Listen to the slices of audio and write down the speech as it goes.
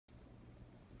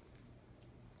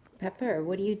Pepper,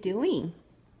 what are you doing?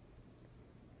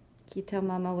 Can you tell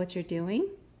Mama what you're doing?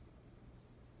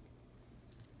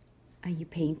 Are you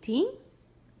painting?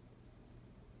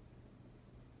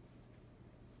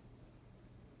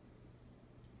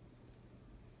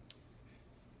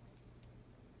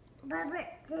 Pepper,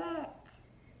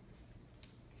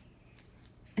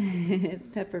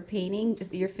 Pepper painting.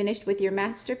 You're finished with your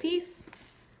masterpiece?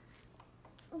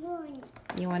 one,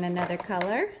 You want another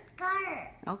color? color,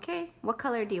 Okay. What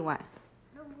color do you want?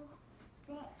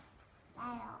 this,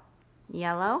 yellow,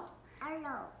 Yellow?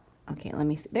 yellow, Okay, let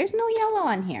me see. There's no yellow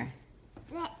on here.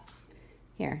 this,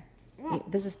 Here. this,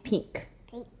 This is pink.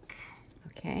 pink,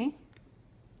 Okay.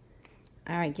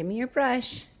 All right, give me your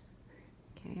brush.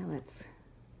 Okay, let's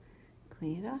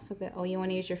clean it off a bit. Oh, you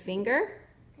want to use your finger?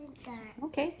 finger,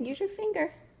 Okay, use your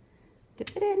finger.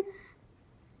 Dip it in.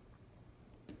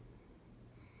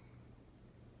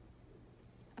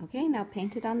 Okay, now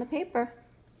paint it on the paper.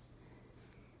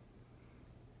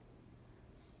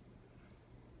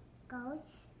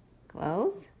 goes,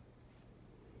 Close.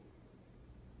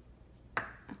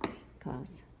 Okay,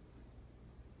 close.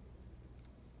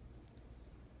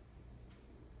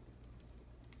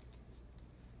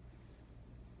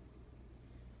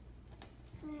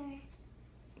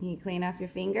 Can you clean off your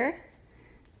finger?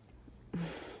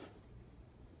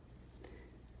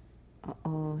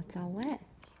 Uh-oh, it's all wet.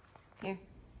 Here.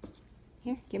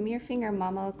 Here, give me your finger.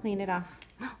 Mama will clean it off.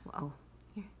 Uh-oh.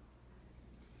 Here.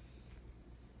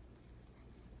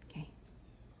 Okay.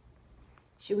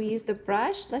 Should we use the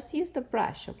brush? Let's use the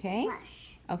brush, okay?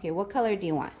 brush, Okay, what color do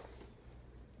you want?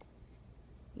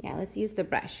 Yeah, let's use the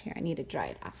brush. Here, I need to dry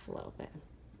it off a little bit.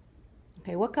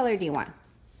 Okay, what color do you want?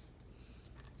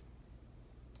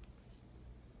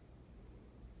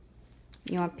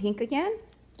 You want pink again?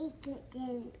 eat it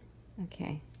in,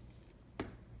 Okay.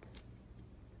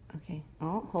 Okay.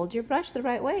 Oh, hold your brush the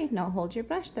right way. No, hold your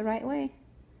brush the right way.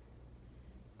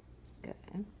 Good.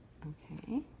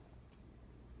 Okay.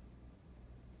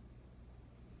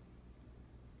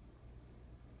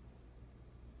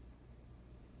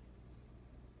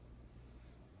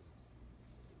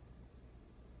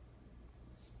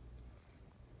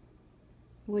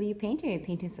 What are you painting? Are you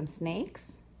painting some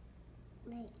snakes?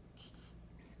 mix,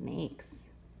 Snakes.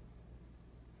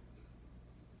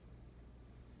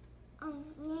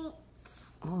 mix,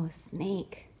 Oh, a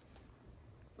snake.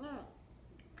 mix,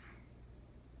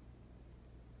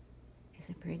 Is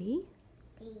it pretty?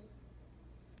 B,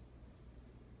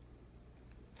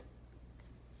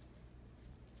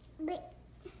 B,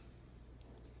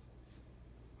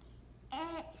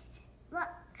 S, look,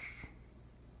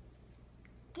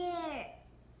 there,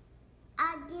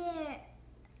 there,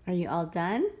 Are you all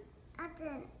done?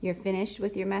 other, You're finished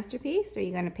with your masterpiece? Or are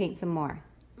you going to paint some more?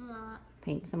 more,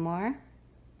 Paint some more?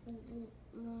 B,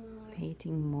 more,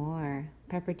 Painting more.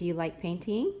 Pepper, do you like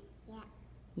painting? yeah,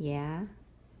 Yeah.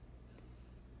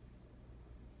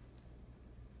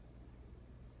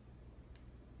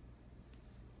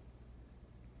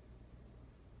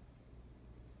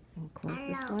 We'll close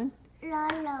this Yellow. one.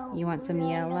 yellow, You want some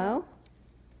yellow?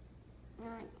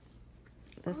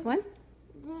 This one?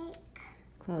 Big,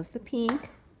 Close the pink.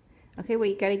 Okay, well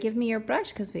you gotta give me your brush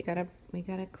because we gotta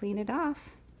clean it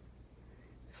off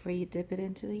before you dip it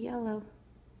into the yellow.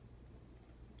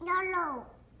 yellow,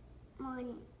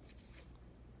 one,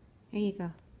 Here you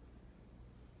go.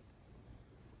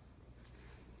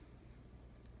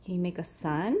 Can you make a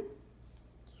sun?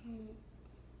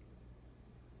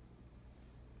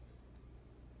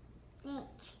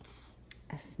 next,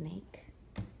 A snake?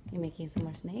 You making some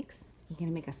more snakes? You're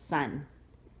gonna make a sun.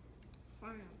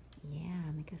 sun,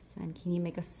 Yeah, make a sun. Can you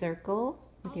make a circle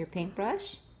with your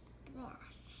paintbrush?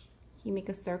 brush, Can you make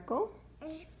a circle?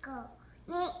 let's go,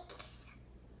 next,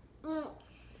 next,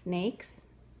 Snakes?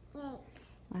 next,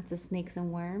 Lots of snakes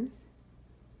and worms.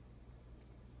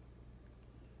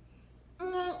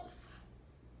 next,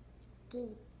 D,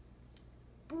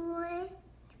 boy,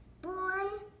 down,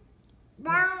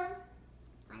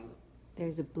 one,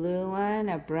 There's a blue one,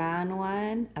 a brown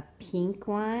one, a pink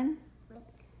one,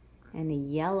 and a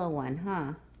yellow one,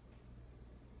 huh?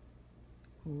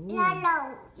 Ooh.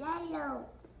 yellow, yellow,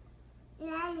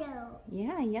 yellow,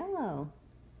 Yeah, yellow.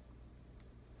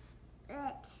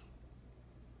 let's,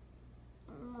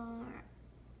 more,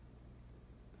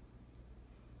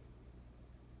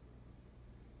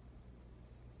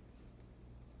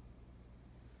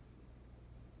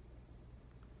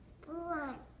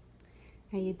 one,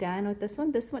 Are you done with this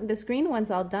one? This green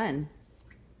one's all done.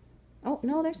 Oh,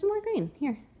 no, there's some more green.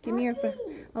 Here, give me your brush.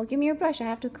 Okay. Oh, give me your brush. I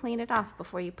have to clean it off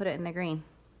before you put it in the green.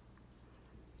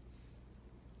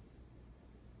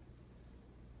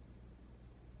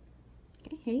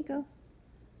 Okay, here. Here you go.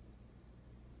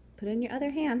 Put it in your other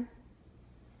hand.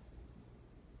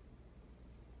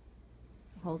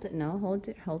 Hold it. No, hold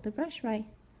it. Hold the brush right.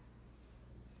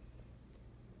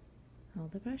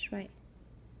 Hold the brush right.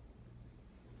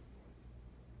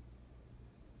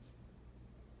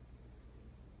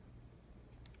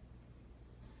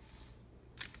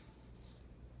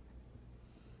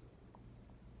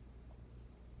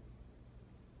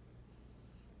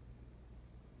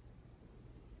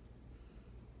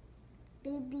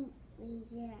 Baby, we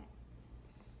here.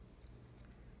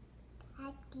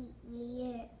 Daddy, we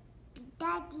here.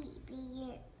 Daddy, we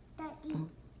here. Daddy,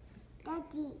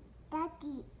 daddy,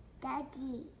 daddy,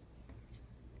 daddy,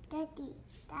 daddy,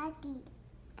 daddy.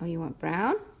 Oh, you want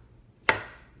brown?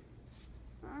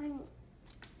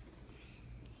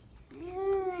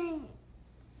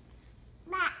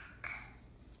 Back.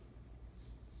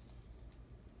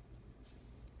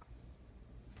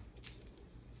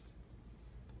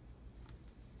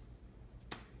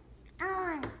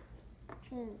 On.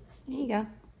 Two. There you go.